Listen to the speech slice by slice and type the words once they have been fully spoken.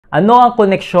Ano ang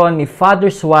koneksyon ni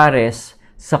Fr Suarez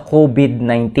sa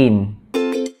COVID-19?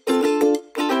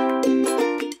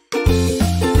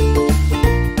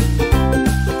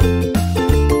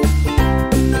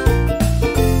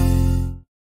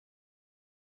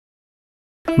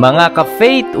 Mga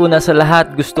ka-faith, una sa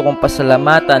lahat gusto kong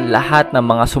pasalamatan lahat ng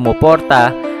mga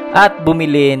sumuporta at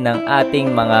bumili ng ating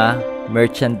mga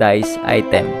merchandise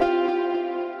item.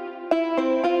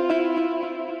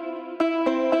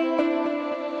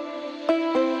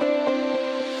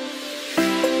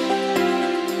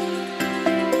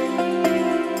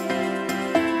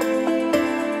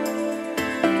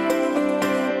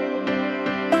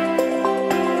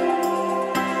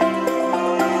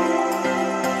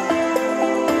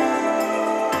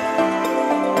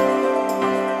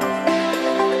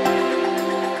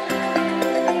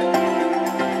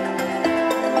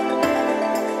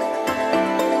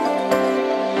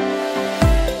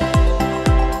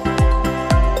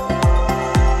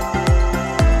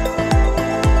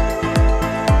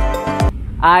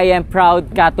 I am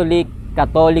proud Catholic,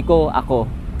 Katoliko ako.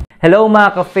 Hello mga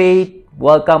ka-faith!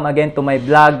 Welcome again to my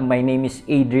vlog. My name is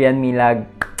Adrian Milag.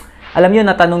 Alam nyo,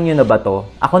 natanong nyo na ba to?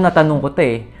 Ako natanong ko to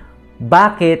eh.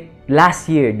 Bakit last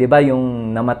year, di ba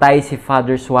yung namatay si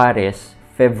Fr Suarez,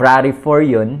 February 4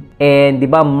 yun, and di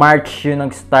ba March yun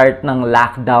nag-start ng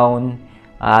lockdown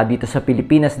dito sa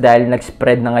Pilipinas dahil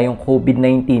nag-spread na ngayong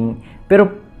COVID-19. Pero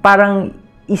parang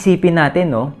isipin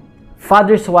natin, no?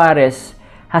 Fr Suarez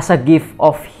has a gift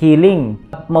of healing.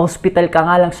 Ma-hospital ka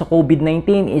nga lang sa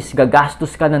COVID-19 is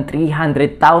gagastos ka ng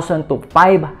 300,000 to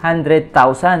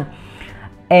 500,000.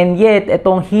 And yet,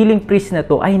 itong healing priest na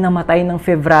to ay namatay ng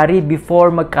February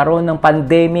before magkaroon ng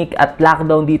pandemic at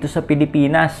lockdown dito sa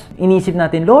Pilipinas. Inisip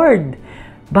natin, Lord,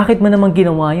 bakit mo naman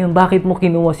ginawa yun? Bakit mo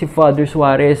kinuha si Fr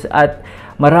Suarez at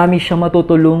marami siyang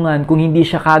matutulungan kung hindi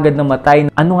siya kagad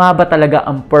namatay? Ano nga ba talaga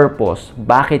ang purpose?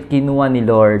 Bakit kinuha ni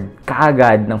Lord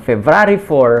kagad ng February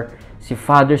 4 si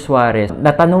Fr Suarez?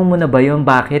 Natanong mo na ba yun?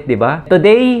 Bakit, di ba?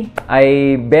 Today,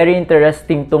 ay very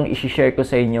interesting tong isi-share ko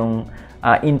sa inyong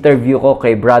interview ko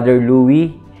kay Brother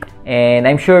Louie. And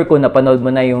I'm sure kung napanood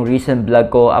mo na yung recent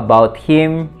vlog ko about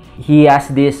him, he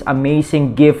has this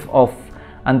amazing gift of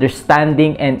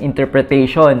understanding and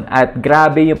interpretation, at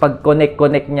grabe yung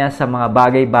pag-connect niya sa mga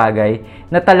bagay-bagay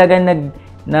na talagang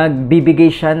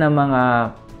nagbibigay siya ng mga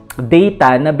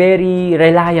data na very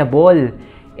reliable,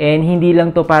 and hindi lang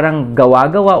to parang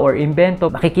gawa-gawa or invento.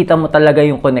 Makikita mo talaga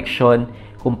yung connection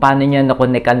kung paano niya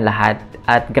na-connect ang lahat,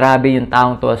 at grabe yung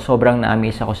taong to, sobrang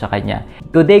na-amaze ako sa kanya.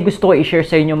 Today gusto ko i-share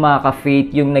sa inyo mga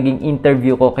ka-faith yung naging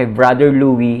interview ko kay Brother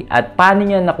Louie at paano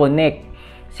niya na-connect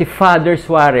si Fr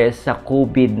Suarez sa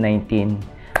COVID-19.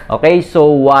 Okay, so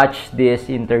watch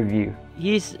this interview.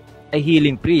 He's a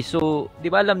healing priest. So, di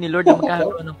ba alam ni Lord na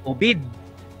magkakaroon ng COVID?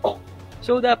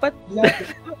 So, dapat...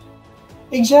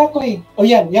 Exactly. Oh,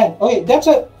 yan. Okay,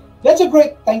 that's a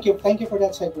great... Thank you for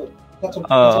that segue. That's a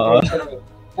great segue.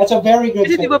 That's a very good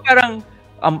segue. Kasi di ba parang,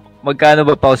 magkano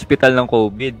ba pa hospital ng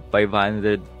COVID?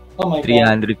 500,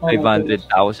 300,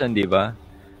 500,000, di ba?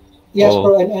 Yes,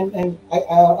 bro, and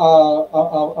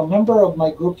a member of my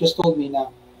group just told me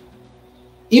now,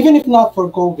 even if not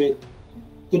for COVID,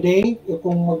 today, if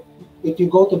you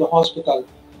go to the hospital,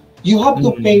 you have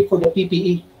to pay for the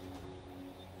PPE.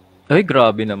 Ay,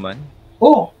 grabe naman.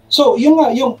 Oh, so yung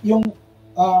ano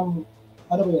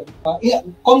ba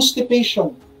yun?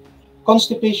 Constipation.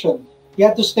 You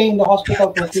have to stay in the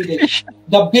hospital for 3 days.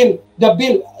 The bill.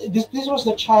 This was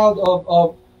the child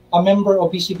of a member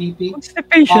of BCBP.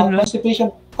 Constipation.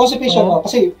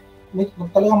 Kasi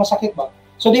talagang masakit ba?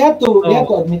 So they had to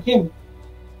admit him.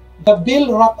 The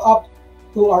bill racked up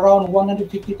to around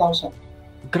 150,000.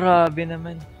 Grabe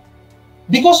naman.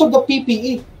 Because of the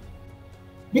PPE.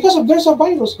 Because there's a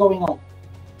virus going on.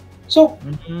 So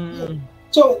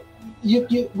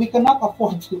we cannot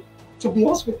afford to be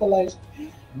hospitalized.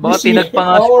 Baka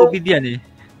pinagpangas COVID yan eh.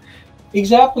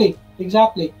 Exactly.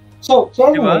 So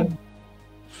anyway, diba?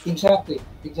 Exactly.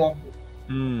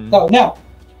 So now,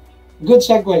 good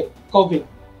segue, COVID.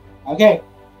 Okay,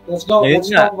 let's go. Ayun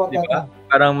let's talk about diba? that.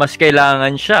 Parang mas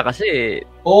kailangan siya kasi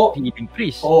healing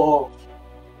priest.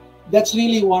 That's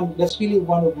really one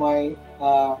of my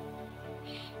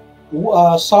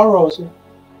sorrows.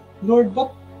 Lord,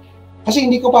 but kasi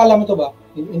hindi ko pa alam ito ba?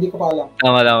 Hindi ko pa alam.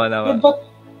 Tama. Lord, but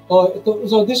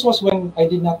so this was when I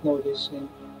did not know this.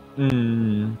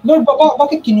 Lord,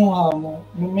 bakit kinuha mo?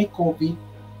 May COVID?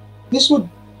 This would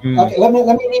okay, let me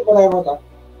read what I wrote down.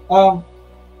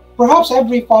 Perhaps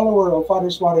every follower of Fr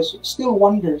Suarez still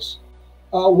wonders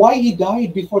why he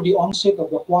died before the onset of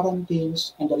the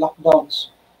quarantines and the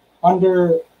lockdowns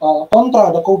under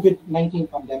contra the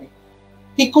COVID-19 pandemic.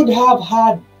 He could have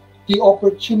had the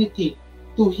opportunity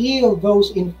to heal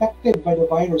those infected by the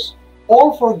virus,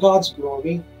 all for God's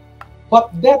glory.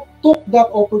 But that took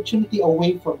that opportunity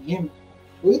away from him.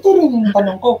 Ito rin yung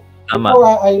tanong ko. Before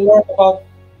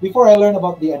I learned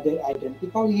about the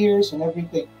identical years and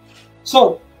everything.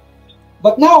 So,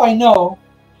 but now I know.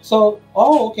 So,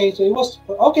 okay. So it was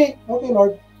okay,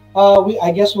 Lord. I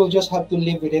guess we'll just have to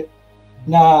live with it.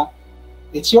 Na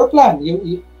it's your plan.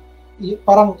 You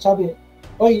parang sabi,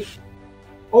 I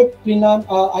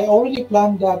already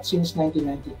planned that since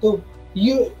 1992.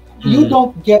 You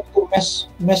don't get to mess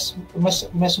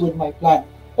with my plan.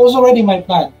 It was already my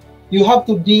plan. You have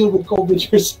to deal with COVID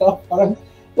yourself.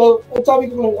 So sabi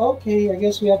ko, okay, I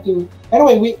guess we have to.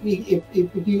 Anyway,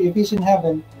 if he's in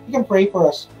heaven, he can pray for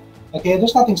us. Okay,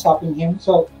 there's nothing stopping him.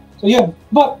 So yeah.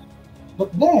 But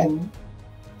then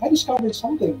I discovered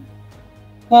something.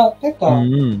 Na teka,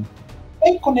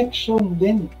 may connection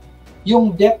din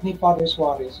yung death ni Fr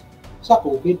Suarez sa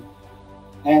COVID.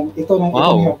 And ito na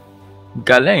ito.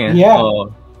 Galing, eh? Yeah.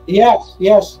 Oh.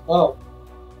 Yes. Oh.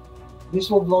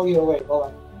 This will blow you away.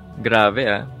 Oh. Grabe,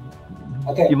 ah.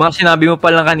 Okay. Yung mga sinabi mo pa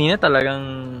lang kanina, talagang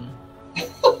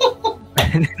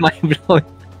mind-blowing.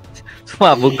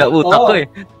 Sumabog na utak ko, eh.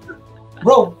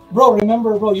 Bro,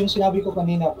 remember, bro, yung sinabi ko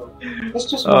kanina, bro. That's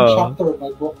just one chapter of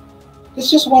my book. It's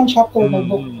just one chapter of my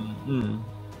book.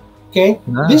 Okay?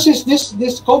 This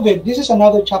COVID, this is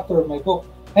another chapter of my book.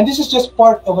 And this is just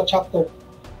part of a chapter.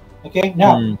 Okay?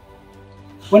 Now,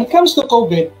 when it comes to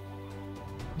COVID,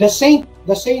 the saint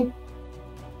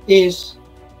is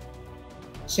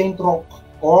Saint Roque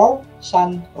or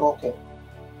San Roque.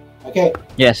 Okay?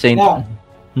 Yes, Saint. Now,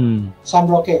 San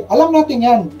Roque. Alam natin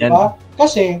yan, di ba?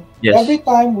 Kasi every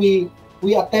time we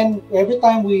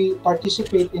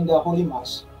participate in the Holy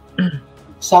Mass,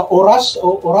 sa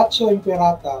Oratio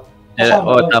Imperata,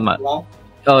 tama. Diba?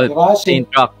 Diba? Saint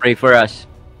Roque, pray for us.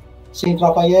 Saint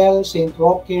Raphael, Saint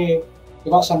Roque,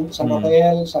 diba? San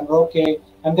Rafael, San Roque,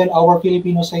 and then our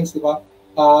Filipino saints, diba?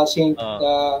 Saint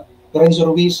Lorenzo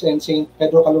Ruiz and Saint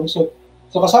Pedro Calungsod.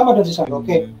 So kasama doon si San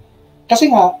Roque.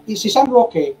 Kasi nga, si San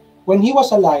Roque, when he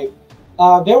was alive,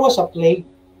 there was a plague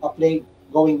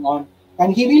going on,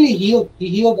 and he really healed. He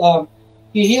healed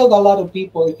a lot of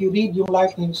people. If you read yung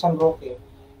life ni San Roque,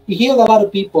 he healed a lot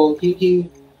of people. He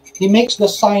makes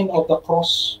the sign of the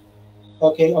cross,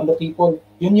 okay, on the people.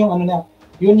 Yun yung ano niya.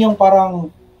 Yun yung parang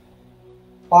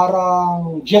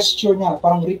gesture niya,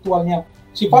 parang ritual niya.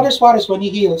 Si Fr Suarez, when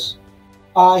he heals,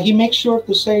 he makes sure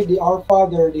to say the Our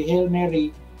Father, the Hail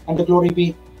Mary, and the Glory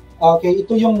Be. Okay,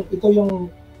 ito yung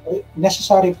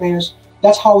necessary prayers.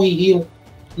 That's how he healed.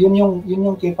 Yun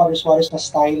yung kay Fr Suarez na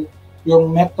style,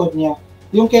 yung method niya.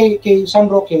 Yung kay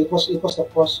San Roque, it was the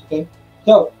cross. Okay,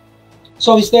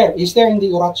 so he's there in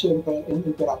the Oratio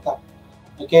Imperata.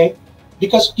 Okay,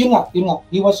 because yun nga,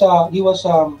 he was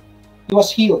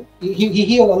healed. He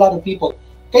healed a lot of people.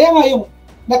 Kaya nga yung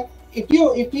if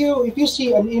you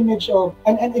see an image of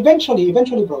and eventually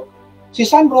bro, si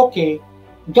San Roque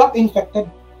got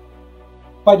infected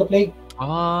by the plague.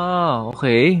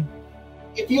 Okay.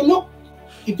 If you look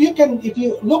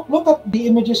at the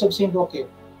images of Saint Roque,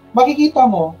 makikita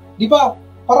mo, di ba,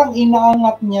 parang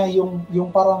inaangat niya yung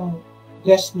parang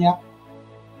dress niya,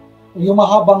 yung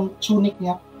mahabang tunic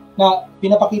niya, na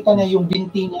pinapakita niya yung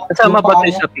binti niya. Kasama ba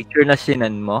tayo sa picture na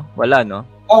sinan mo? Wala, no?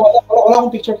 Wala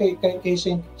akong picture kay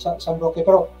Saint San Roque.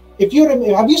 Pero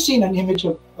have you seen an image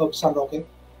of San Roque?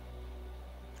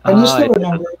 Can you still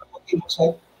remember what he looks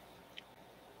like?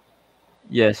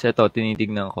 Yes, ito,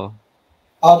 tinitignan ko.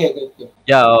 Okay, good.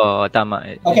 Yeah, tama.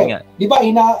 Okay, di ba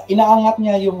inaangat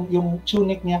niya yung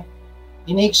tunic niya,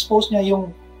 ina-expose niya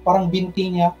yung parang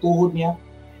binti niya, tuhod niya,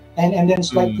 and then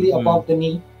slightly above the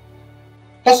knee.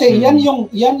 Kasi yan yung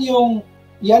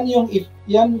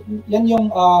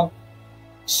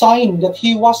sign that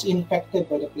he was infected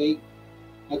by the plague.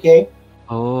 Okay?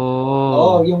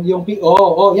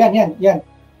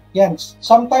 Yan.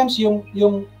 Sometimes yung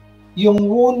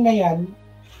wound na yan,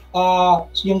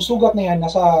 yung sugat na yan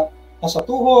nasa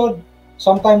tuhod,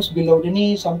 sometimes below the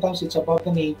knee, sometimes it's above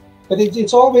the knee, but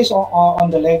it's always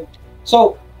on the leg.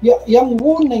 So, yung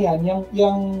wound na yan,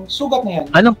 yung sugat na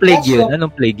yan. Anong plague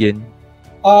yun?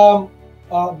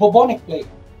 Bubonic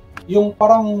plague. Yung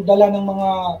parang dala ng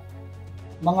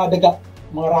mga daga,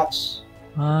 mga rats.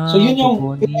 So yun yung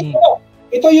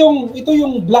ito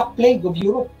yung Black Plague of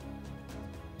Europe.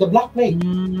 The Black Plague.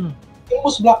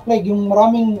 Famous Black Plague, yung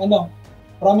maraming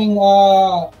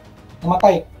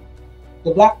namatay.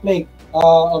 The Black Plague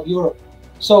of Europe.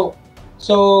 So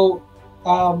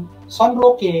San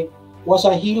Roque was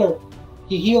a healer.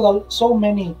 He healed so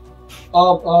many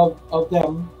of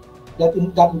them, got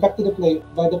infected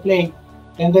by the plague,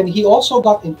 and then he also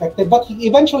got infected. But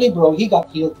eventually, bro, he got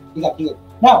healed. He got healed.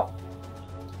 Now,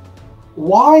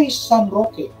 why San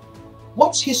Roque?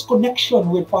 What's his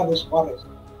connection with Father Suarez?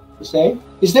 You say,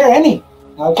 is there any?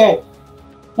 Okay.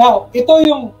 Now, ito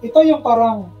yung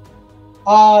parang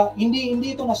hindi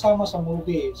ito nasama sa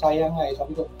movie. Sayang nga eh.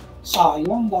 Sabi ko,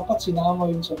 sayang, dapat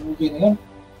sinama yun sa movie na yun.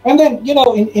 And then, you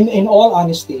know, in all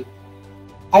honesty,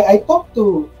 I talked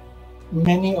to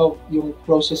many of the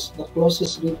closest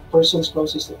persons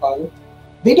closest to Father.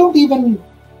 They don't even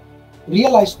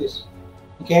realize this.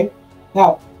 Okay?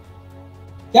 Now,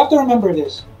 you have to remember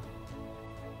this.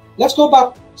 Let's go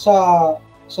back sa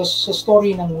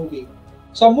story ng movie.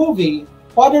 Sa movie,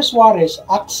 Father Suarez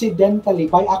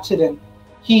by accident,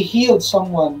 he healed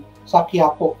someone sa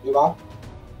Quiapo, di ba?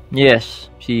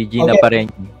 Yes, si Gina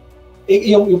Pareño.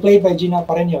 Yung played by Gina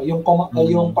Pareño, yung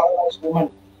paralyzed woman.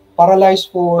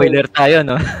 Paralyzed for... Spoiler tayo,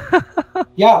 no?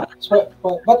 Yeah,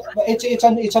 but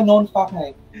it's a known fact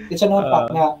na eh. It's a known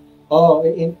fact na,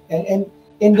 in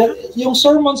yung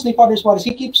sermons ni Father Suarez,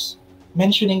 he keeps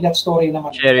mentioning that story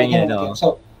naman. Sharing it, no?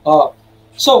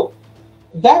 So,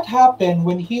 that happened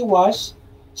when he was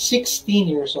 16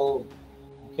 years old.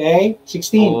 Okay?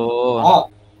 16. Oh.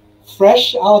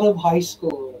 Fresh out of high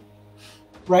school.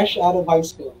 Fresh out of high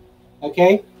school.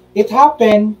 Okay? It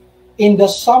happened in the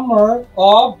summer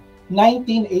of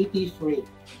 1983.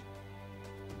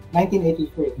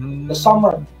 1983. The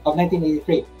summer of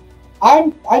 1983.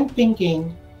 I'm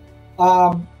thinking,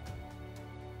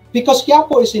 because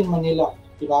Quiapo is in Manila,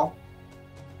 diba?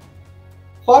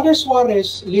 Father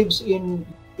Suarez lives in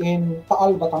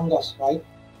Taal, Batangas, right?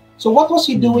 So what was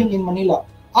he doing in Manila?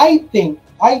 I think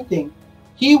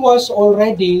he was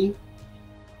already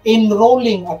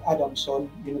enrolling at Adamson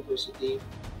University.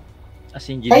 As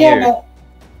engineer.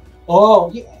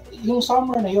 Kaya yung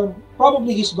summer na yun,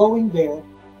 probably he's going there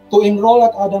to enroll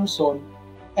at Adamson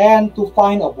and to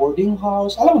find a boarding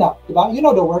house. Alam mo na, diba? You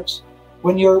know the works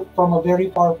when you're from a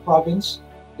very far province,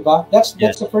 diba? That's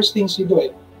the first things you do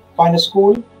it. Find a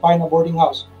school, find a boarding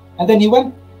house. And then he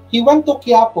went to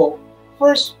Quiapo.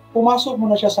 First, pumasok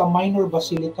muna siya sa minor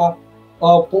basilica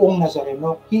of Poong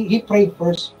Nazareno. He prayed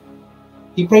first.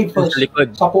 He prayed first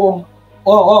sa Poong.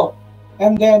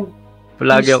 And then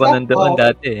palagi ako nandoon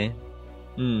dati eh.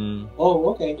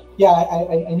 Oh, okay. Yeah,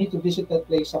 I need to visit that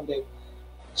place someday.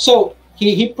 So,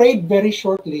 he prayed very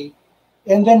shortly,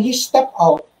 and then he stepped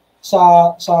out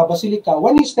sa basilica.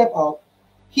 When he stepped out,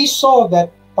 he saw that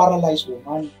paralyzed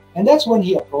woman. And that's when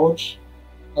he approached.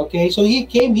 Okay, so he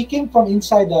came from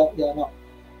inside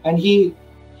and he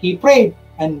prayed,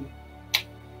 and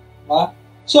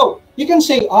so you can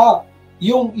say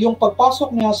yung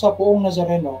pagpasok niya sa Poong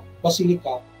Nazareno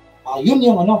Basilica, yun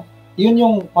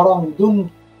yung parang dun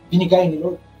binigay ni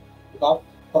Lord, diba?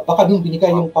 Baka dun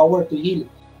binigay yung power to heal.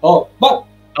 But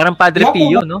parang Padre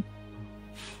Pio, no?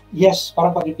 Yes,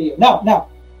 parang Padre Pio. Now,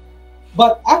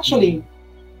 but actually,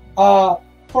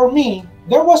 for me,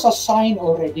 there was a sign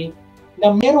already na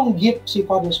merong gift si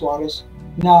Father Suarez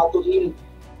na to heal,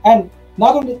 and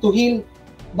not only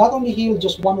heal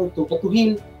just one or two, but to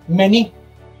heal many,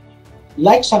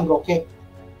 like San Roque.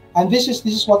 And this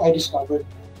is what I discovered.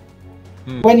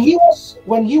 When he was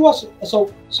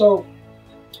so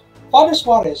Father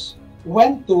Suarez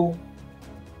went to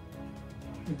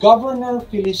Governor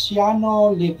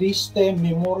Feliciano Leviste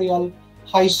Memorial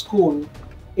High School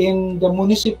in the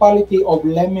municipality of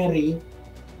Lemery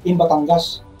in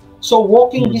Batangas. So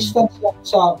walking distance lang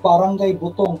sa Barangay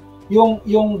Butong.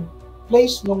 Yung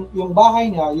place, yung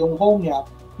bahay niya, yung home niya,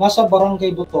 nasa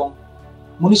Barangay Butong,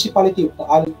 municipality of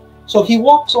Taal. So he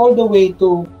walks all the way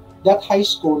to that high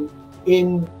school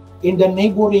in the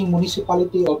neighboring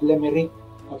municipality of Lemery.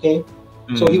 Okay?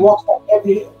 So he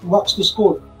walks to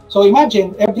school. So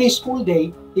imagine every school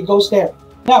day he goes there.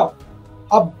 Now,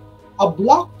 a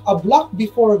block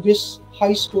before this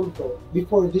high school,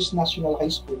 before this national high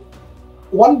school,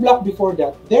 one block before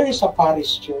that, there is a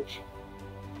parish church.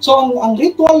 So ang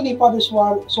ritual ni Father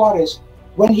Suarez,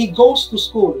 when he goes to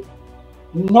school,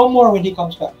 no more when he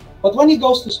comes back, but when he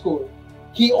goes to school,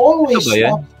 he always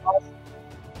stops.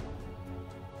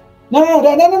 No,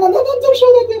 don't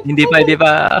show that. Hindi pa.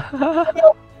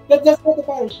 That's not the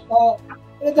parish.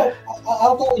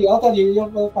 I'll tell you.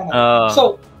 You'll find out.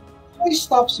 So, he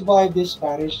stops by this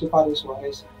parish, the Father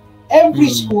Suarez, every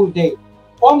school day.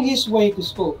 On his way to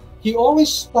school, he always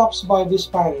stops by this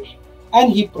parish, and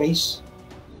he prays.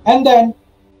 And then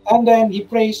he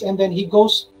prays, and then he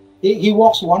goes. He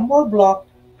walks one more block,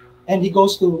 and he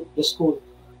goes to the school.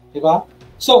 Diba?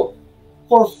 So,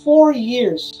 for 4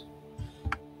 years,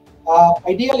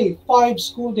 ideally 5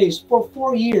 school days, for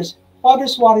 4 years, Father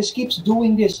Suarez keeps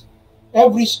doing this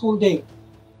every school day.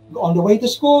 On the way to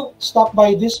school, stop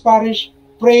by this parish,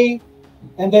 pray,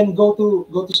 and then go to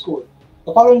school.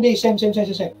 The following day, same.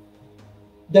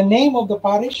 The name of the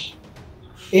parish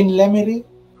in Lemery,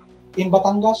 in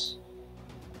Batangas,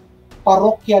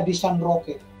 Parroquia de San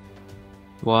Roque.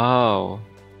 Wow.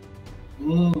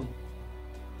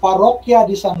 Parroquia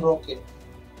de San Roque.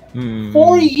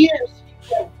 4 years.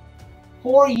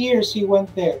 4 years he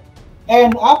went there.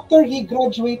 And after he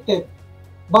graduated,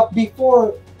 but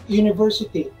before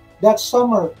university, that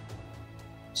summer,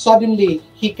 suddenly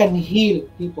he can heal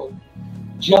people,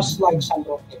 just like San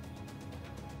Roque.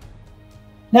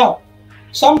 Now,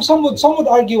 some would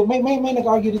argue, may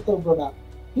nag-argue dito, bro, na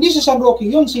hindi si San Roque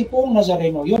yun, si Poong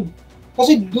Nazareno yun.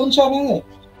 Kasi doon siya na eh.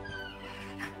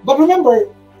 But remember,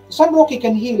 San Roque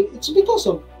can heal, it's because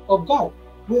of God,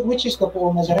 which is the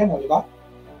Poong Nazareno, di ba?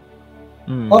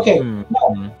 Okay,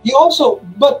 now, you also,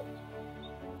 but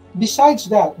besides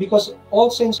that, because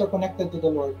all saints are connected to the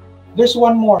Lord, there's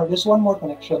one more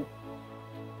connection.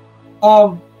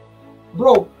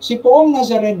 Bro, si Poong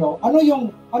Nazareno, ano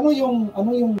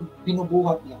yung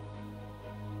binubuhat niya?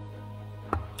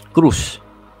 Krus.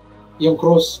 Yung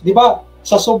krus, di ba?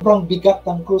 Sa sobrang bigat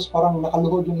ng krus, parang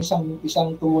nakaluhod yung isang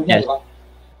tuhod niya, yes. Di ba?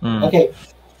 Okay.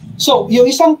 So, yung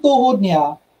isang tuhod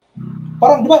niya,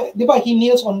 parang, di ba, he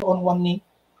kneels on one knee?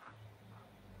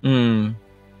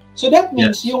 So that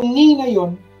means, yes, yung knee na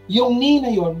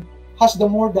yon has the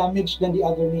more damage than the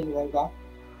other knee, right ba?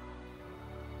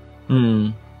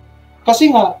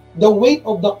 Kasi nga, the weight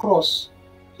of the cross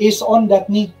is on that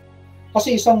knee.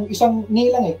 Kasi isang knee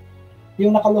lang eh,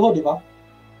 yung nakaluhod, di ba?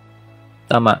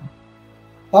 Tama.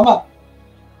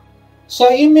 Sa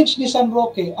image ni San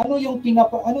Roque, ano yung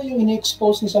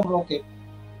ini-expose ni San Roque?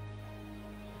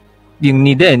 Yung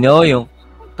knee din, no? Yung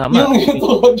tama. Yung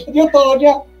tuhod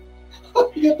niya.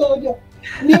 Yung tuhod niya.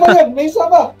 Hindi ba yan? May isa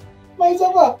pa.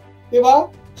 Di ba?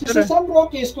 Si San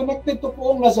Roque is connected to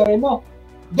Poong Nazareno.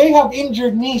 They have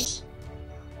injured knees.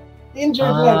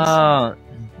 Injured legs.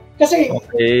 Kasi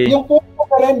yung Poong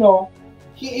Nazareno,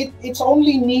 it's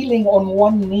only kneeling on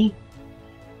one knee.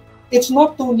 It's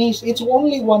not two knees, it's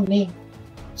only one knee.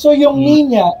 So yung knee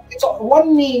niya, it's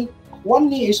one knee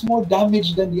is more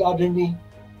damaged than the other knee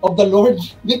of the Lord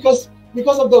because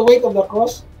of the weight of the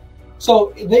cross.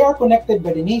 So they are connected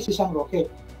by the knee, si San Roque.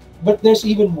 But there's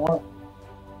even more.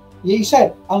 He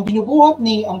said, ang binubuhat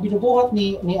ni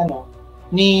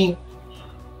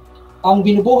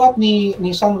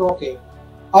San Roque,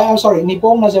 ni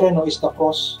Poong Nazareno is the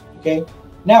cross. Okay?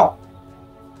 Now,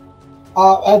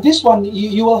 this one,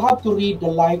 you will have to read the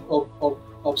life of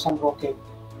San Roque.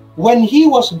 When he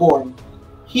was born,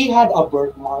 he had a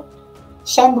birthmark.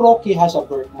 San Roque has a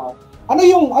birthmark. Ano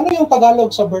yung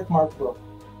Tagalog sa birthmark, bro?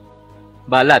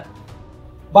 Balat.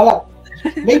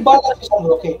 May balat si San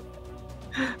Roque.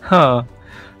 Huh.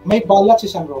 May balat si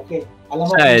San Roque. Alam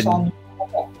mo kung saan?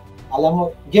 Alam mo,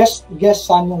 guess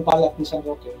saan yung balat ni San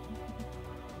Roque?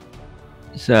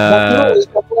 Sa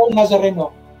Poong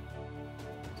Nazareno.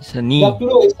 Sa knee.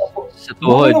 Sa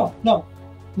tuhod. No.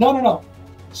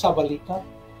 Sa balikat.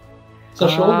 Sa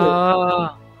shoulder.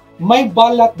 May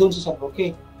balat doon sa San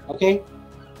Roque. Okay?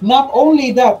 Not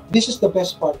only that, this is the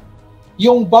best part.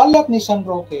 Yung balat ni San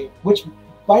Roque, which,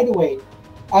 by the way,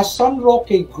 as San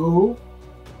Roque grew,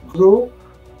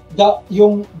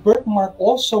 yung birthmark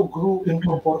also grew in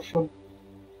proportion.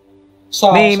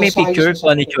 May picture?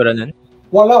 Paano itsura nun?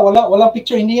 Wala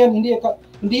picture. Hindi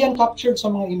yan captured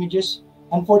sa mga images.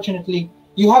 Unfortunately,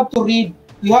 you have to read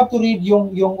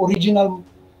yung original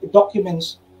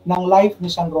documents ng life ni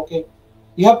San Roque.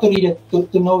 You have to read it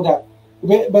to know that.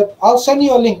 But I'll send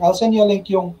you a link.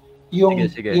 Yung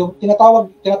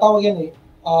tinatawag yan eh.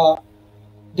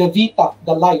 The Vita,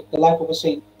 the life of a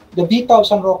saint. The Vita of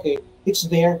San Roque, it's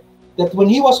there. That when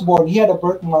he was born, he had a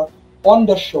birthmark on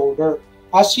the shoulder.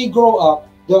 As he grew up,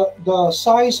 the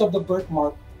size of the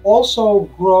birthmark also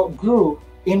grew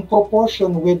in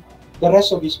proportion with the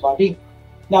rest of his body.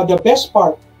 Now, the best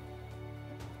part,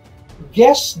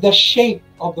 guess the shape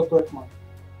of the birthmark.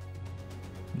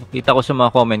 Nakita ko sa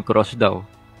mga comment, cross daw.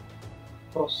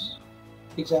 Cross.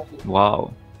 Exactly.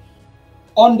 Wow.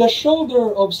 On the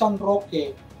shoulder of San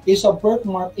Roque is a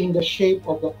birthmark in the shape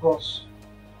of the cross.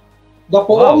 The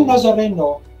Poong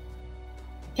Nazareno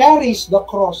carries the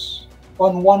cross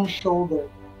on one shoulder.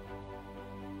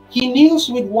 He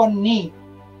kneels with one knee,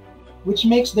 which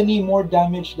makes the knee more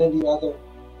damaged than the other.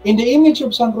 In the image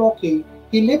of San Roque,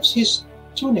 he lifts his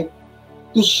tunic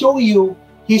to show you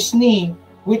his knee,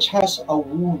 which has a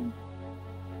wound.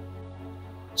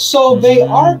 So they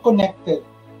are connected.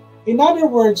 In other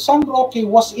words, San Roque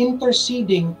was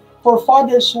interceding for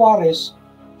Fr Suarez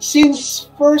since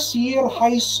first year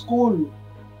high school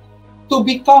to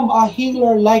become a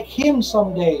healer like him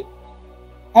someday.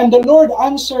 And the Lord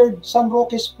answered San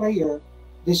Roque's prayer.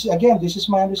 This is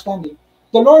my understanding.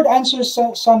 The Lord answers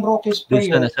San Roque's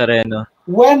prayer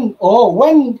when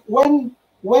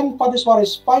Fr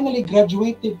Suarez finally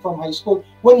graduated from high school,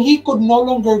 when he could no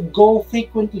longer go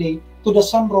frequently to the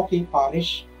San Roque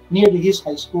parish near his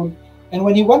high school. And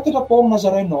when he went to the Poong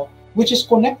Nazareno, which is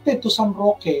connected to San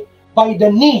Roque by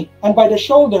the knee and by the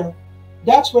shoulder,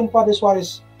 that's when Fr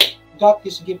Suarez got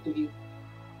his gift to him.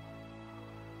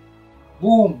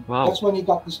 Boom. Wow. That's when he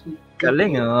got his gift.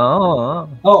 Galing,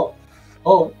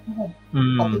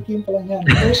 Patikim pa lang yan.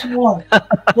 There's more.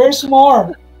 There's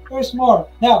more. There's more.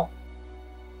 Now,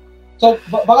 so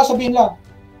baka sabihin lang,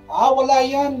 wala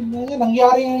yan.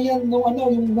 Nangyari yan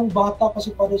nung bata pa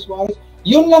si Fr Suarez.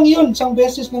 Yun lang yun. Isang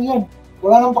beses lang yun.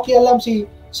 Wala nang pakialam si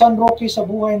San Roque sa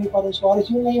buhay ni Fr Suarez.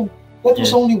 Yun lang yun. That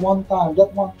was only one time.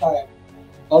 That one time.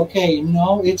 Okay,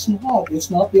 no, it's not.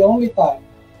 It's not the only time.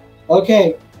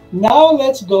 Okay, now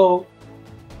let's go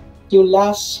to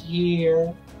last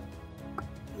year.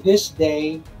 This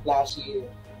day, last year.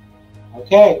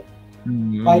 Okay.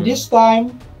 By this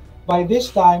time, Fr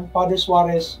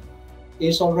Suarez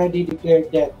is already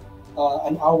declared dead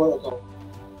an hour ago.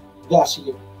 Last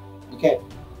year. Okay.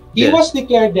 He was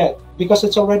declared dead because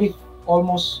it's already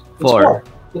almost four.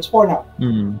 It's 4 now.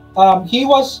 He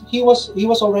was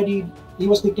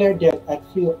declared dead at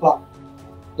 3 o'clock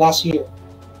last year.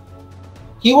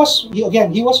 He was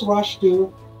rushed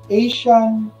to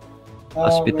Asian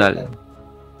hospital.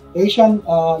 Asian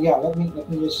let me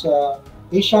just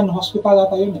Asian hospital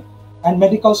ata yun and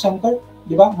medical center,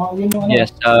 di ba? Yun yung ano.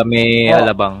 Yes, may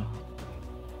Alabang.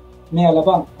 May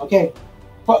Alabang. Okay.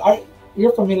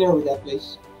 You're familiar with that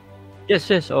place?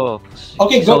 Yes.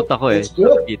 Okay, good. It's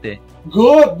good.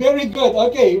 Good, very good.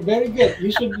 Okay, very good.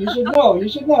 You should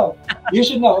know.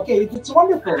 Okay, it's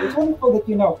wonderful. It's wonderful that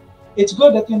you know. It's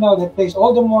good that you know that place.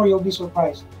 All the more you'll be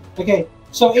surprised. Okay,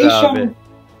 so Asian.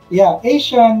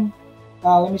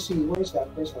 Let me see. Where is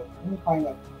that? Let me find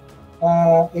that.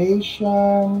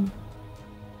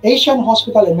 Asian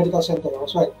Hospital and Medical Center.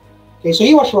 That's right. Okay, so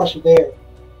he was rushed there.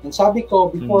 And sabi ko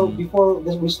before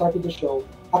we started the show,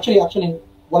 actually,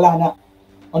 wala na.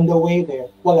 On the way there,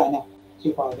 wala na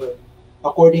si Father.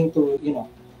 According to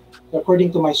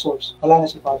my source, wala na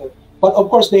si Father. But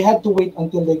of course, they had to wait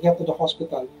until they get to the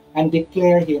hospital and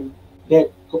declare him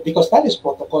dead because that is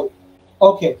protocol.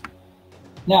 Okay.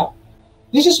 Now,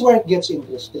 this is where it gets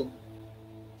interesting.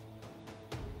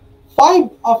 A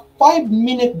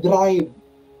 5-minute drive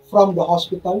from the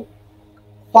hospital,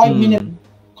 5-minute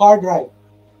car drive,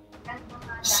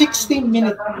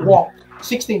 16-minute walk.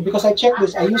 16 because I checked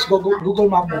this. I use Google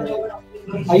Map.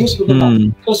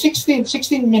 So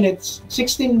 16 minutes,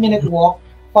 16-minute walk,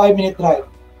 5-minute drive.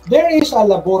 There is a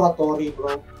laboratory,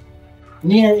 bro,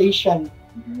 near Asian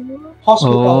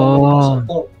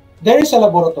Hospital. There is a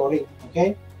laboratory.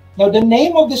 Okay. Now the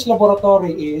name of this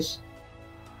laboratory is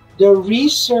the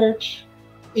Research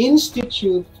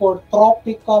Institute for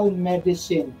Tropical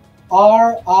Medicine,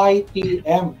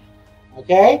 RITM.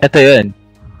 Okay. Ito yun.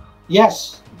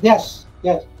 Yes.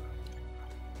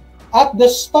 At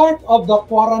the start of the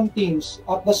quarantines,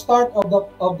 at the start of the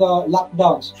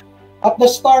lockdowns, at the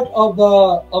start of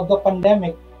the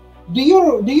pandemic, do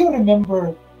you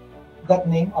remember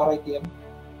that name, RITM?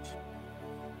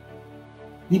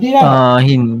 Hindi na.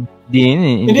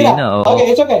 Hindi na.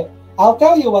 Okay, it's okay. I'll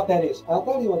tell you what that is.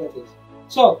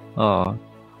 So,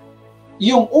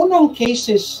 yung unang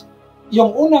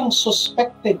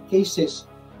suspected cases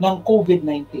ng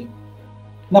COVID-19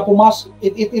 na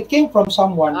it came from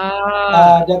someone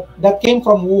that came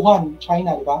from Wuhan,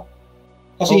 China, di ba?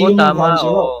 Kasi yun yung ground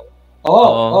zero.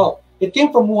 It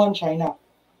came from Wuhan, China.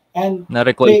 And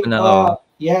na-record ko na.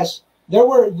 Yes, there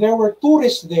were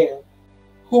tourists there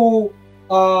who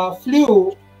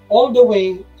flew all the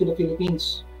way to the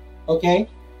Philippines. Okay?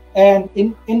 And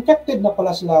infected na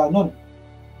pala sila nun.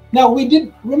 Now, we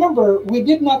did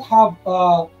not have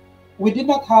a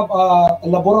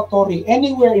laboratory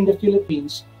anywhere in the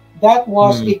Philippines that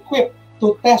was equipped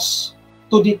to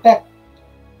detect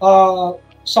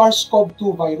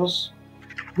SARS-CoV-2 virus.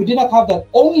 We did not have that.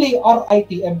 Only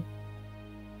RITM.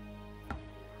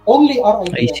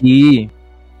 I see.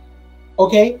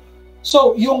 Okay?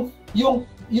 So, yung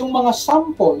mga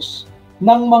samples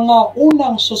ng mga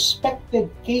unang suspected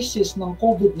cases ng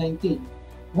COVID-19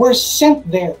 were sent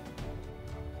there.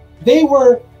 They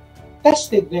were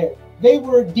tested there. They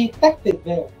were detected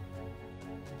there.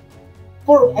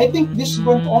 I think this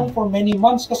went on for many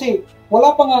months kasi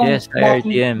Wala pang Yes,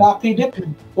 IRTM. na-accredit.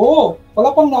 Oo,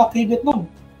 wala pang na-accredit nun.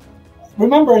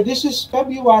 Remember, this is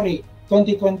February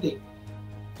 2020.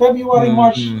 February,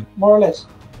 March, more or less.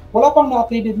 Wala pang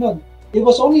na-accredit nun. It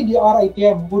was only the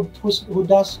RITM who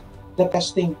does the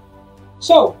testing.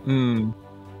 So,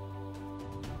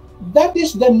 that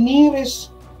is the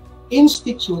nearest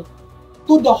institute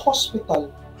to the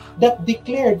hospital that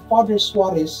declared Fr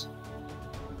Suarez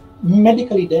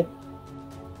medically dead.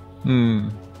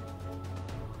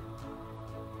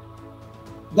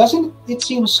 Doesn't it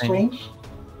seem strange?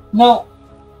 Na,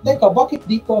 teka, bakit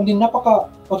dito? And then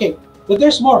okay, but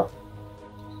there's more.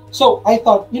 So I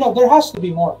thought, there has to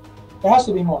be more. There has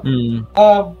to be more.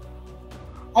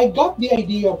 I got the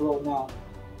idea, bro, now.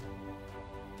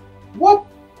 What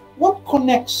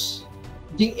connects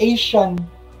the Asian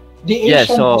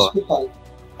hospital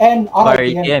and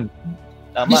RITM?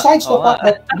 Besides the fact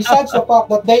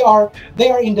that they are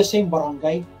in the same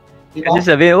barangay. Diba? Kasi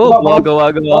sabihin,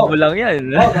 gawa mo lang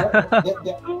yan.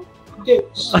 Okay,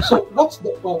 so what's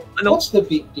the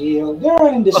big deal? They're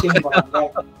in the same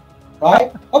barangay,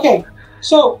 right? Okay,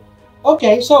 so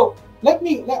I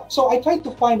tried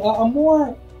to find a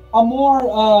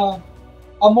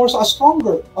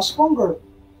stronger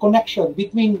connection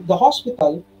between the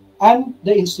hospital and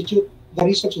the institute, the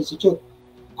research institute.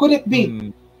 Could it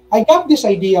be? I got this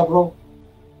idea, bro.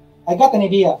 I got an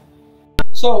idea.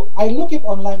 So I look it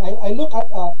online. I look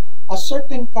at a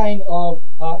certain kind of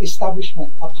establishment,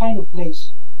 a kind of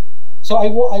place. So I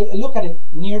look at it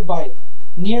nearby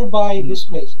this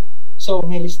place. So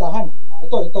may listahan.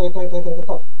 Ito.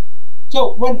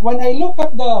 So when I look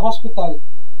at the hospital,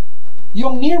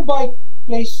 yung nearby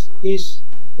place is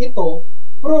ito,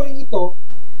 pero ito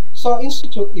sa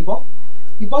institute iba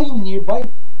yung nearby.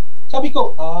 Sabi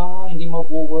ko, hindi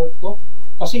mag-work to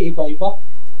kasi iba-iba.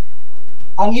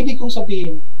 Ang ibig kong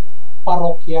sabihin,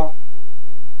 parokya.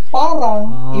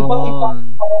 Parang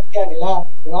iba-ibang parokya nila,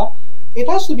 di ba? It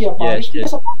has to be a parish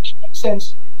because a parish makes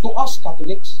sense to us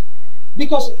Catholics.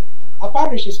 Because a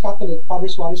parish is Catholic, Fr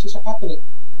Suarez is a Catholic,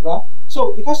 di ba?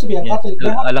 So it has to be a Catholic.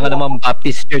 Alam ka naman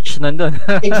Baptist Church nandun.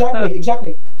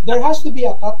 Exactly. There has to be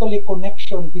a Catholic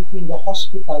connection between the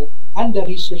hospital and the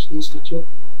research institute.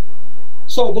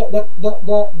 So the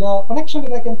connection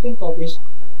that I can think of is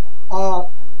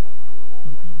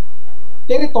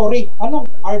territory.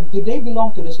 Do they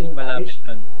belong to the same parish?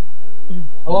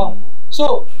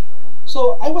 So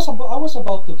I was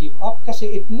about to give up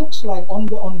kasi it looks like on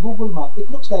Google Map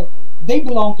it looks like they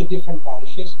belong to different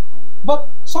parishes. But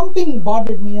something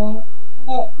bothered me. No,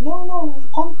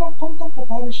 contact the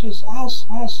parishes.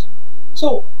 Ask.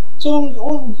 So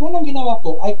unang ginawa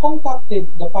ko, I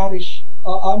contacted the parish.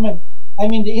 I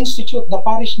mean the institute, the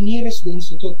parish nearest the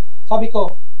institute. Sabi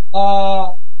ko,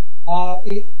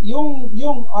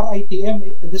 yung RITM,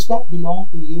 does that belong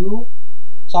to you?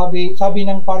 Sabi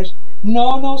ng parish,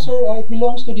 no sir, it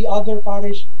belongs to the other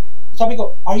parish. Sabi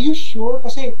ko, are you sure?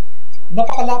 Kasi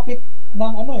napakalapit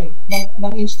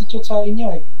ng institute sa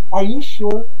inyo . Are you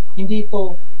sure hindi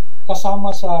ito kasama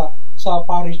sa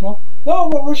parish, no? No,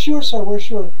 we're sure, sir, we're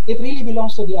sure. It really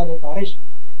belongs to the other parish.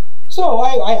 So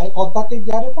I contacted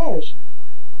the other parish.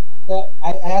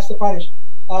 I asked the parish,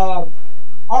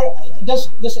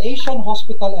 does Asian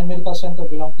Hospital and Medical Center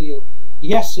belong to you?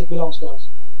 Yes, it belongs to us.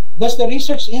 Does the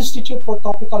Research Institute for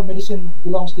Tropical Medicine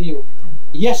belongs to you?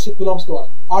 Yes, it belongs to us.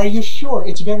 Are you sure?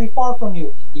 It's very far from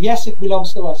you. Yes, it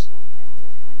belongs to us.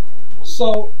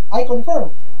 So I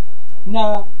confirm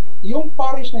na yung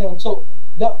parish na yun, so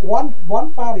the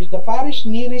one parish, the parish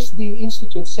nearest the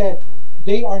institute said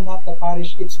they are not the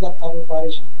parish, it's that other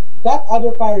parish. That other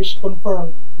parish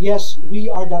confirmed, yes, we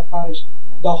are that parish.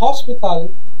 The hospital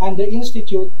and the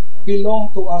institute belong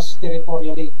to us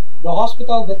territorially. The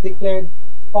hospital that declared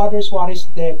Fr Suarez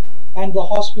dead, and the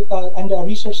hospital and the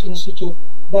research institute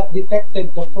that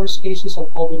detected the first cases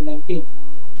of COVID-19.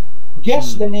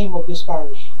 Guess the name of this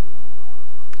parish.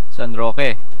 San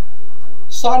Roque.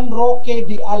 San Roque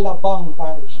de Alabang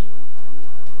Parish.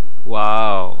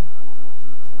 Wow.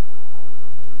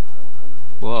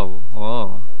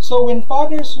 So when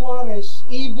Fr Suarez,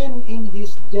 even in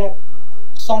his death,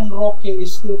 San Roque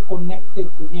is still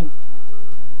connected to him.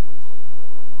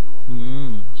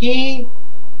 He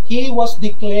was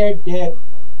declared dead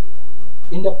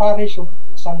in the parish of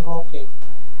San Roque,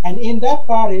 and in that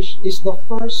parish is the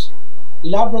first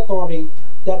laboratory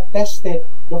that tested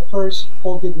the first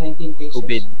COVID-19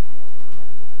 cases.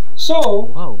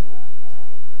 So,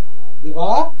 di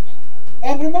ba?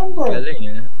 And remember,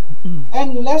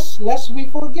 and lest we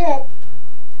forget,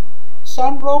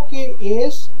 San Roque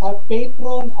is a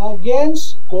patron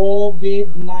against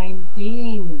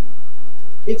COVID-19.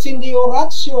 It's in the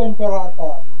Oratio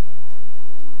Imperata.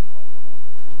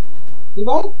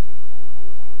 Diba?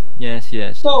 Yes,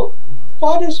 yes. So,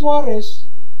 Father Suarez,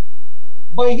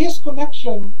 by his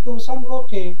connection to San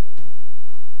Roque,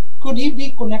 could he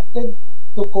be connected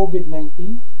to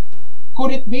COVID-19?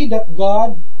 Could it be that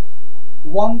God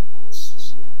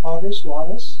wants Father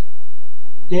Suarez,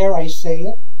 dare I say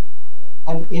it,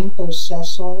 an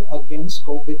intercessor against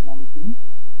COVID-19?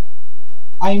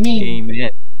 I mean,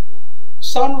 Amen.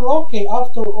 San Roque,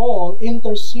 after all,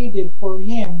 interceded for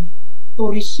him to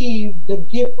receive the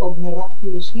gift of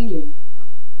miraculous healing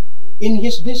in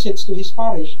his visits to his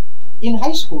parish in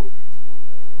high school.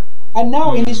 And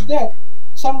now in his death,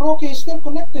 San Roque is still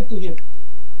connected to him.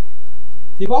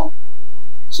 Diba?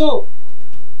 So,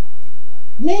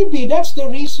 maybe that's the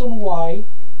reason why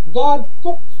God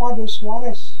took Father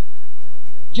Suarez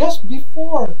just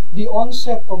before the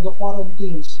onset of the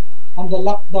quarantines and the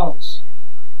lockdowns,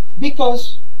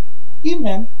 because he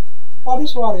meant Father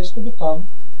Suarez to become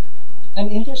an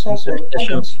intercessor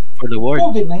against for the world.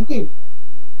 COVID-19.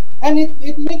 And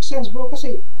it makes sense, bro,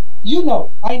 kasi you know,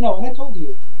 I know, and I told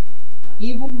you,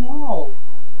 even now,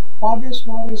 Father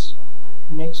Suarez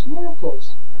makes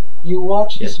miracles. You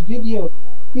watch his video,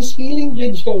 his healing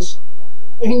videos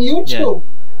in YouTube.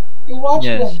 You watch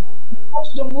them. You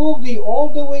watch the movie all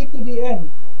the way to the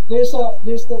end. There's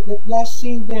the last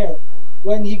scene there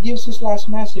when he gives his last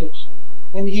message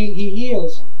and he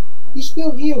heals. He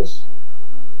still heals.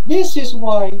 This is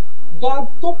why God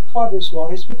took Father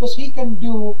Suarez, because he can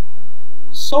do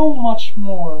so much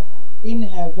more in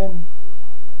heaven.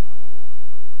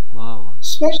 Wow.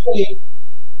 Especially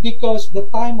because the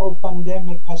time of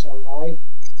pandemic has arrived.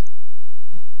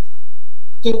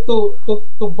 To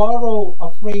borrow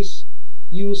a phrase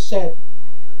you said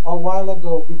a while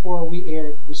ago before we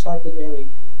started airing,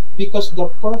 because the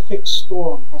perfect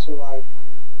storm has arrived.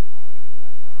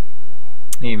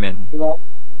 Amen. Diba?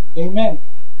 Amen.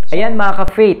 Ayan mga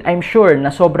ka-faith, I'm sure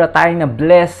na sobra tayong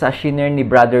na-bless sa share ni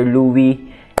Brother Louie.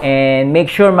 And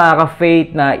make sure mga ka-faith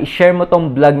na i-share mo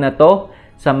tong vlog na to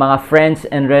sa mga friends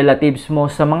and relatives mo,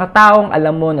 sa mga taong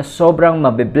alam mo na sobrang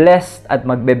mabe-blessed at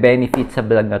magbe-benefit sa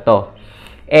vlog na to.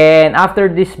 And after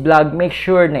this vlog, make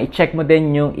sure na i-check mo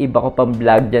din yung iba ko pang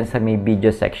vlog dyan sa may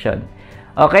video section.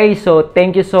 Okay, so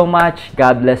thank you so much.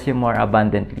 God bless you more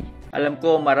abundantly. Alam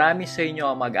ko marami sa inyo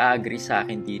ang mag-agree sa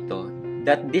akin dito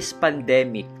that this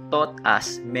pandemic taught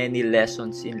us many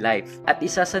lessons in life. At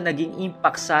isa sa naging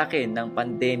impact sa akin ng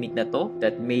pandemic na to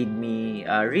that made me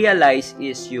realize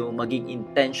is yung maging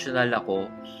intentional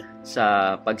ako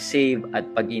sa pag-save at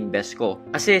pag-invest ko.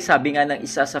 Kasi sabi nga ng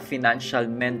isa sa financial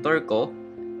mentor ko,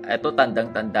 eto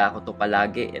tandang-tanda ko to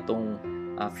palagi, itong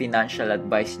financial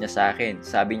advice niya sa akin.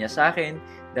 Sabi niya sa akin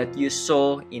that you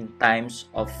sow in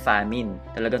times of famine.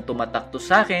 Talagang tumatak to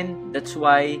sa akin. That's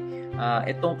why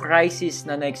itong crisis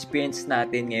na na-experience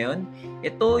natin ngayon,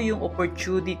 ito yung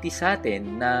opportunity sa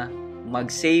atin na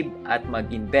mag-save at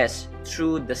mag-invest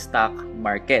through the stock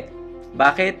market.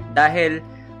 Bakit? Dahil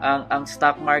ang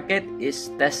stock market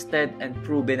is tested and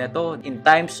proven na to in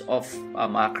times of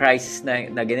mga crisis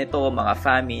na ganito, mga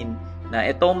famine, na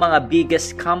itong mga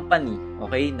biggest company,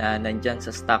 okay, na nandyan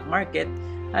sa stock market,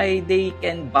 ay they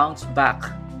can bounce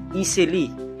back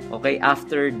easily, okay,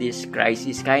 after this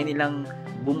crisis. Kaya nilang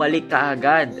bumalik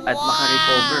kaagad at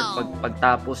makarecover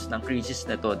pagtapos ng crisis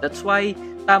na to. That's why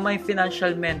tama yung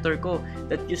financial mentor ko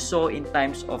that you saw in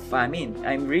times of famine.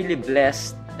 I'm really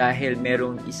blessed dahil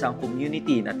merong isang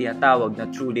community na tinatawag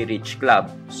na Truly Rich Club.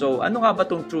 So ano nga ba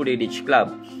itong Truly Rich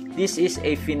Club? This is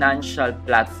a financial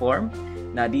platform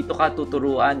na dito ka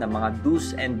tuturuan ng mga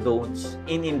do's and don'ts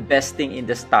in investing in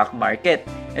the stock market.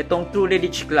 Itong Truly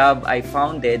Rich Club ay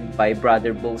founded by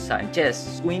Brother Bo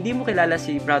Sanchez. Kung hindi mo kilala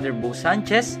si Brother Bo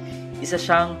Sanchez, isa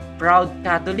siyang proud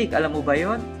Catholic. Alam mo ba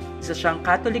yon? Isa siyang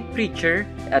Catholic preacher,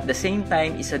 at the same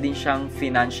time, isa din siyang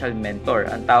financial mentor.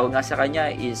 Ang tawag nga sa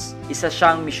kanya is isa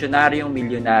siyang misyonaryong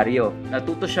milyonaryo.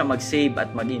 Natuto siya mag-save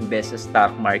at mag-invest sa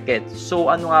stock market.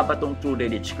 So ano nga ba itong Truly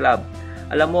Rich Club?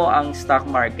 Alam mo, ang stock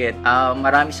market,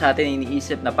 marami sa atin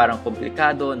iniisip na parang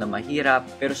komplikado, na mahirap.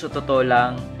 Pero sa totoo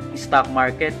lang, stock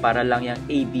market para lang yung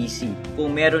ABC.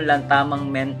 Kung meron lang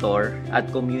tamang mentor at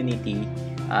community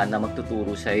na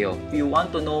magtuturo sa iyo. If you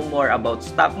want to know more about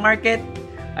stock market,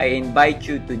 I invite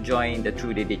you to join the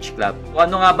Truly Rich Club. Kung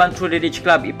ano nga ba ang Truly Rich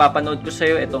Club, ipapanood ko sa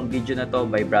iyo itong video na to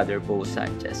by Brother Bo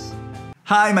Sanchez.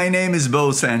 Hi, my name is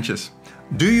Bo Sanchez.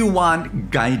 Do you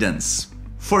want guidance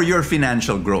for your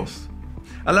financial growth?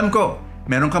 Alam ko,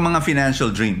 meron ka mga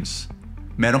financial dreams.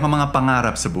 Meron ka mga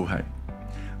pangarap sa buhay.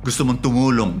 Gusto mong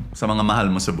tumulong sa mga mahal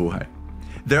mo sa buhay.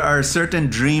 There are certain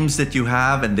dreams that you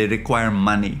have and they require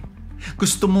money.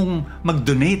 Gusto mong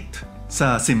mag-donate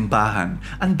sa simbahan.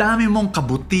 Ang dami mong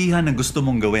kabutihan na gusto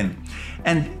mong gawin.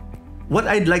 And what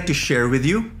I'd like to share with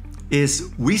you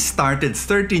is we started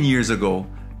 13 years ago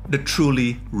the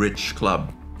Truly Rich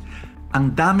Club.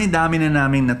 Ang dami-dami na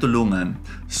naming natulungan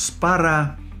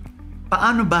para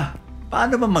paano ba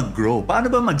mag-grow? Paano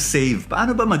ba mag-save?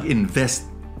 Paano ba mag-invest?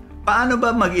 Paano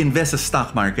ba mag-invest sa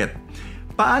stock market?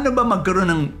 Paano ba magkaroon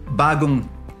ng bagong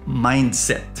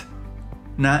mindset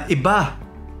na iba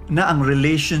na ang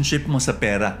relationship mo sa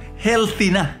pera?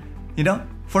 Healthy na. You know?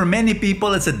 For many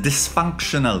people, it's a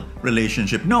dysfunctional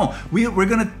relationship. No, we're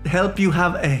gonna help you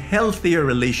have a healthier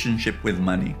relationship with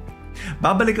money.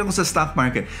 Babalik ako sa stock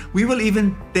market. We will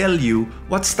even tell you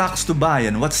what stocks to buy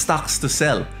and what stocks to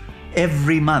sell.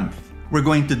 Every month, we're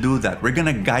going to do that. We're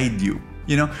gonna guide you.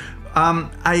 You know,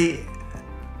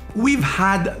 we've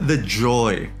had the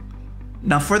joy.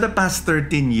 Now, for the past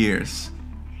 13 years,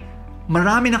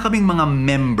 marami na kaming mga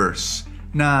members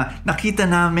na nakita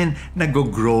namin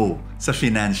nag-grow sa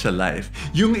financial life.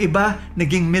 Yung iba,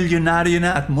 naging milyonaryo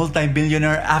na at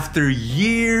multi-billionaire after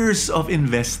years of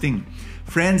investing.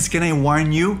 Friends, can I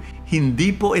warn you?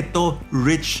 Hindi po ito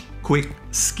rich quick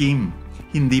scheme.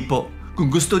 Hindi po. Kung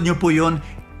gusto niyo po yon,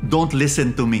 don't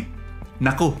listen to me.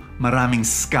 Naku, maraming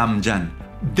scam dyan.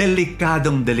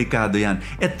 Delikado yan.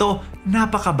 Ito,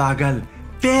 napakabagal.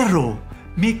 Pero,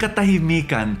 may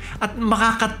katahimikan at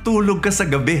makakatulog ka sa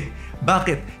gabi.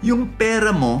 Bakit? Yung pera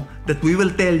mo that we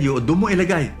will tell you, o doon mo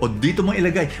ilagay, o dito mo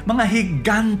ilagay, mga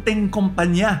higanteng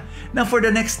kumpanya na for the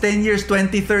next 10 years,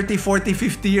 20, 30, 40,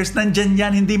 50 years, nandyan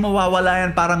yan, hindi mawawala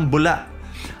yan, parang bula.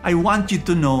 I want you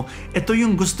to know, ito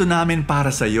yung gusto namin para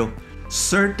sa'yo.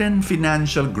 Certain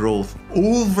financial growth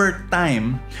over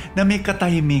time na may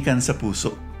katahimikan sa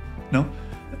puso. No?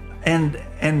 And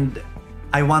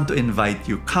I want to invite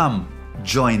you, come,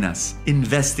 join us,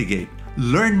 investigate,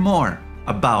 learn more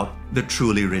about the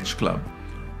Truly Rich Club.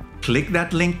 Click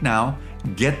that link now.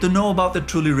 Get to know about the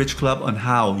Truly Rich Club on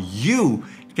how you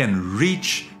can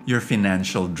reach your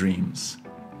financial dreams.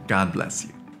 God bless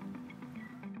you.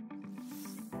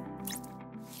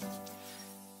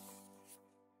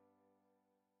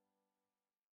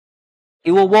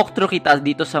 Iwo-walk through kita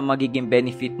dito sa magiging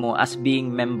benefit mo as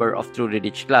being member of Truly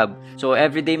Rich Club. So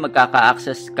everyday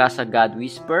magkaka-access ka sa God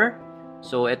Whisper.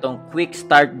 So, itong quick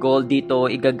start goal dito,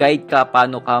 i-guide ka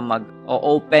paano ka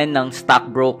mag-open ng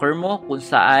stockbroker mo kung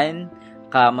saan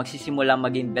ka magsisimula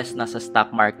mag-invest na sa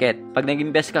stock market. Pag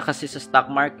nag-invest ka kasi sa stock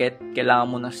market, kailangan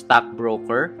mo ng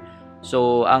stockbroker.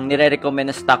 So, ang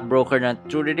nire-recommend na stockbroker ng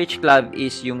Truly Rich Club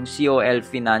is yung COL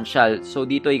Financial. So,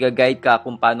 dito i-guide ka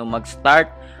kung paano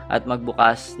mag-start at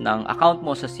magbukas ng account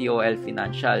mo sa COL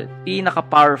Financial.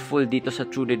 Pinaka-powerful dito sa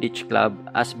Truly Rich Club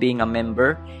as being a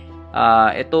member,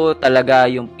 ito talaga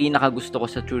yung pinakagusto ko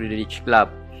sa Truly Rich Club.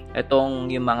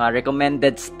 Itong yung mga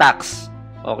recommended stocks,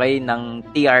 okay, ng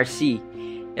TRC.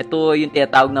 Ito yung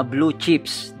tinatawag na blue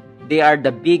chips. They are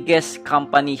the biggest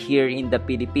company here in the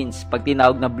Philippines. Pag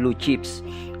tinawag na blue chips,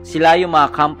 sila yung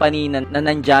mga company na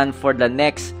nandyan for the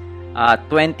next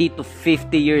 20 to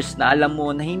 50 years na alam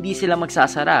mo na hindi sila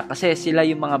magsasara kasi sila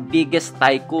yung mga biggest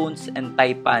tycoons and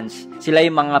taipans. Sila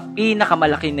yung mga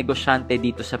pinakamalaking negosyante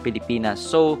dito sa Pilipinas.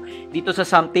 So, dito sa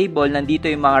sum table,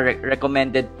 nandito yung mga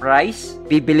recommended price.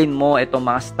 Bibilin mo itong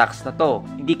mga stocks na to.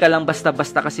 Hindi ka lang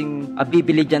basta-basta kasing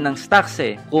bibili dyan ng stocks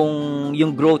eh. Kung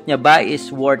yung growth niya ba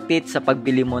is worth it sa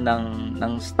pagbili mo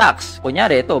ng stocks.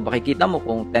 Kunyari, ito, makikita mo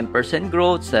kung 10%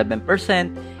 growth,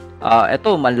 7%,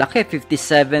 ito, malaki,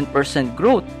 57%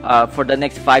 growth for the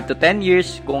next 5 to 10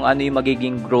 years kung ano yung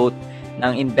magiging growth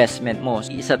ng investment mo.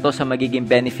 Isa to sa magiging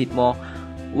benefit mo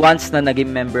once na naging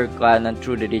member ka ng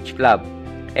Truly Rich Club.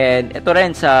 And ito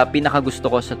rin sa pinakagusto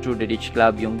ko sa Truly Rich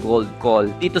Club, yung Gold Call.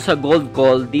 Dito sa Gold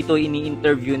Call, dito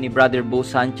ini-interview ni Brother Bo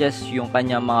Sanchez yung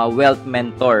kanyang mga wealth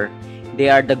mentor. They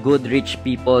are the good rich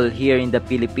people here in the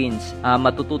Philippines.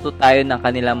 Matututo tayo ng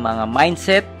kanilang mga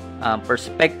mindset,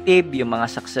 perspective, yung mga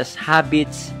success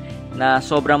habits na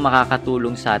sobrang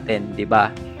makakatulong sa atin, di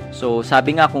ba? So,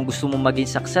 sabi nga, kung gusto mo maging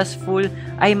successful,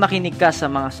 ay makinig ka sa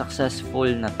mga successful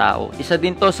na tao. Isa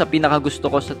din to sa pinakagusto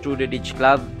ko sa Truly Rich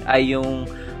Club ay yung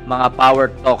mga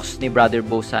power talks ni Brother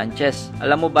Bo Sanchez.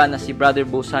 Alam mo ba na si Brother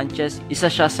Bo Sanchez,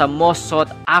 isa siya sa most sought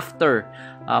after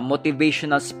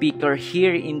motivational speaker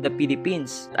here in the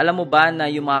Philippines. Alam mo ba na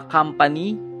yung mga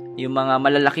company, yung mga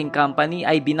malalaking company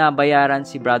ay binabayaran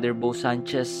si Brother Bo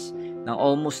Sanchez ng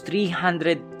almost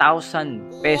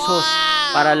 300,000 pesos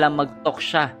para lang mag-talk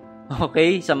siya,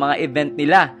 okay, sa mga event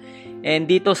nila. And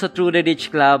dito sa Truly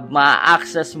Rich Club,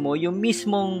 ma-access mo yung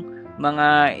mismong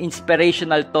mga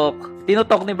inspirational talk.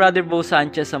 Tinutalk ni Brother Bo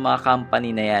Sanchez sa mga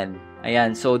company na yan.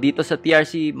 Ayan, so dito sa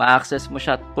TRC, ma-access mo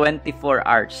siya 24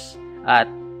 hours. At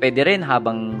pwede rin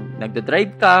habang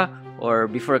nagda-drive ka or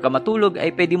before ka matulog, ay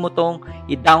pwede mo tong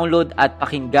i-download at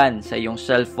pakinggan sa iyong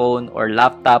cellphone or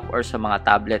laptop or sa mga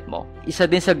tablet mo. Isa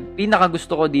din sa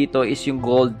pinakagusto ko dito is yung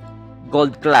gold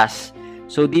class.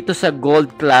 So dito sa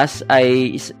gold class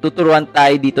ay tuturuan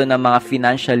tayo dito ng mga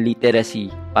financial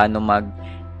literacy. Paano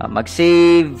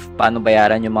mag-save, paano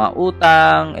bayaran yung mga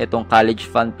utang, itong college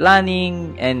fund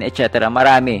planning, and etc.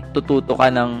 Marami. Tututo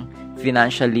ka ng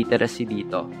financial literacy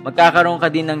dito. Magkakaroon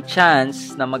ka din ng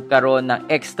chance na magkaroon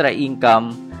ng extra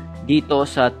income dito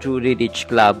sa Truly Rich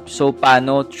Club. So,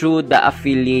 paano? Through the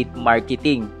affiliate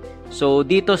marketing. So,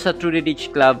 dito sa Truly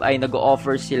Rich Club ay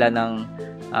nag-o-offer sila ng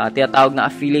tinatawag na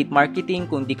affiliate marketing.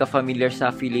 Kung di ka familiar sa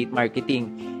affiliate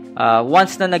marketing,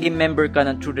 once na naging member ka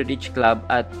ng Truly Rich Club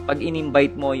at pag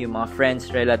in-invite mo yung mga friends,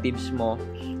 relatives mo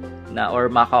or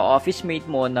mga ka-office mate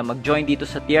mo na mag-join dito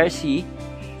sa TRC,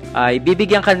 ay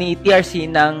bibigyan ka ni TRC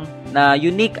na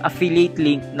unique affiliate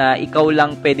link na ikaw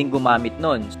lang pwedeng gumamit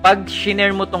nun. Pag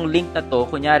shinare mo tong link na to,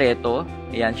 kunyari ito,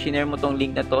 ayan, shinare mo tong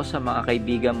link na to sa mga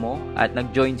kaibigan mo at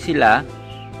nag-join sila,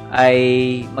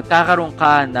 ay magkakaroon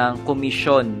ka ng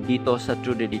commission dito sa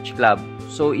Truly Rich Club.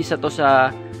 So, isa to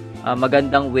sa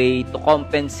magandang way to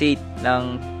compensate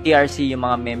ng TRC yung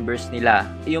mga members nila.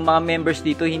 Yung mga members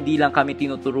dito, hindi lang kami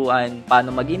tinuturuan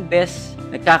paano mag-invest,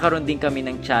 nagkakaroon din kami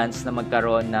ng chance na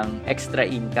magkaroon ng extra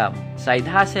income. Side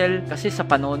hustle, kasi sa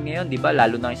panahon ngayon, di ba,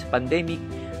 lalo na sa pandemic,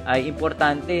 ay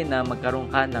importante na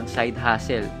magkaroon ka ng side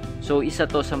hustle. So, isa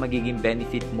to sa magiging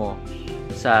benefit mo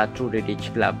sa Truly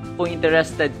Rich Club. Kung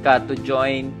interested ka to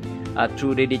join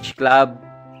Truly Rich Club,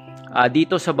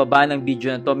 dito sa baba ng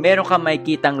video na to, meron ka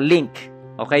makikitang link.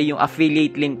 Okay? Yung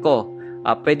affiliate link ko.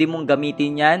 Pwede mong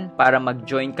gamitin yan para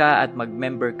mag-join ka at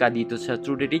mag-member ka dito sa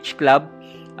Truly Rich Club.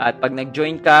 At pag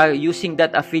nag-join ka, using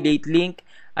that affiliate link,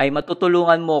 ay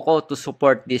matutulungan mo ko to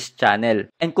support this channel.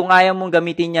 And kung ayaw mong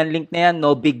gamitin yan link na yan,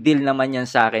 no big deal naman yan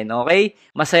sa akin. Okay?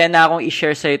 Masaya na akong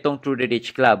i-share sa itong Truly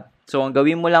Rich Club. So, ang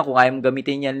gawin mo lang, kung ayaw mong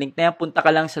gamitin yan link na yan, punta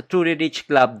ka lang sa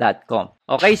trulyrichclub.com.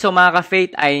 Okay, so mga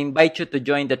ka-faith, I invite you to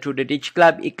join the Truly Rich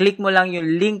Club. I-click mo lang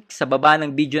yung link sa baba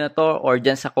ng video na to or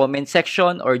dyan sa comment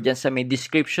section or dyan sa may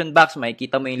description box,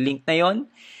 makikita mo yung link na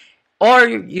yon. Or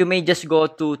you may just go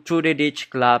to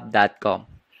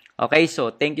trulyrichclub.com. Okay, so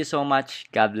thank you so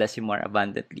much. God bless you more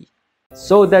abundantly.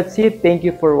 So that's it. Thank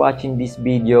you for watching this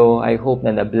video. I hope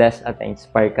na na-bless at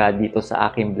na-inspire ka dito sa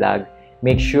aking vlog.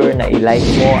 Make sure na i-like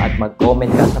mo at mag-comment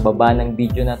ka sa baba ng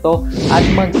video na to at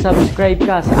mag-subscribe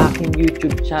ka sa aking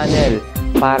YouTube channel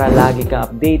para lagi kang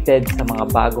updated sa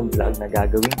mga bagong vlog na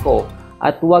gagawin ko.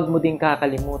 At huwag mo din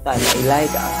kakalimutan na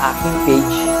i-like ang aking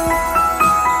page.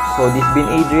 So this been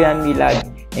Adrian, Milag,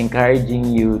 encouraging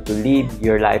you to live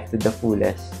your life to the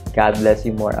fullest. God bless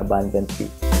you more abundantly.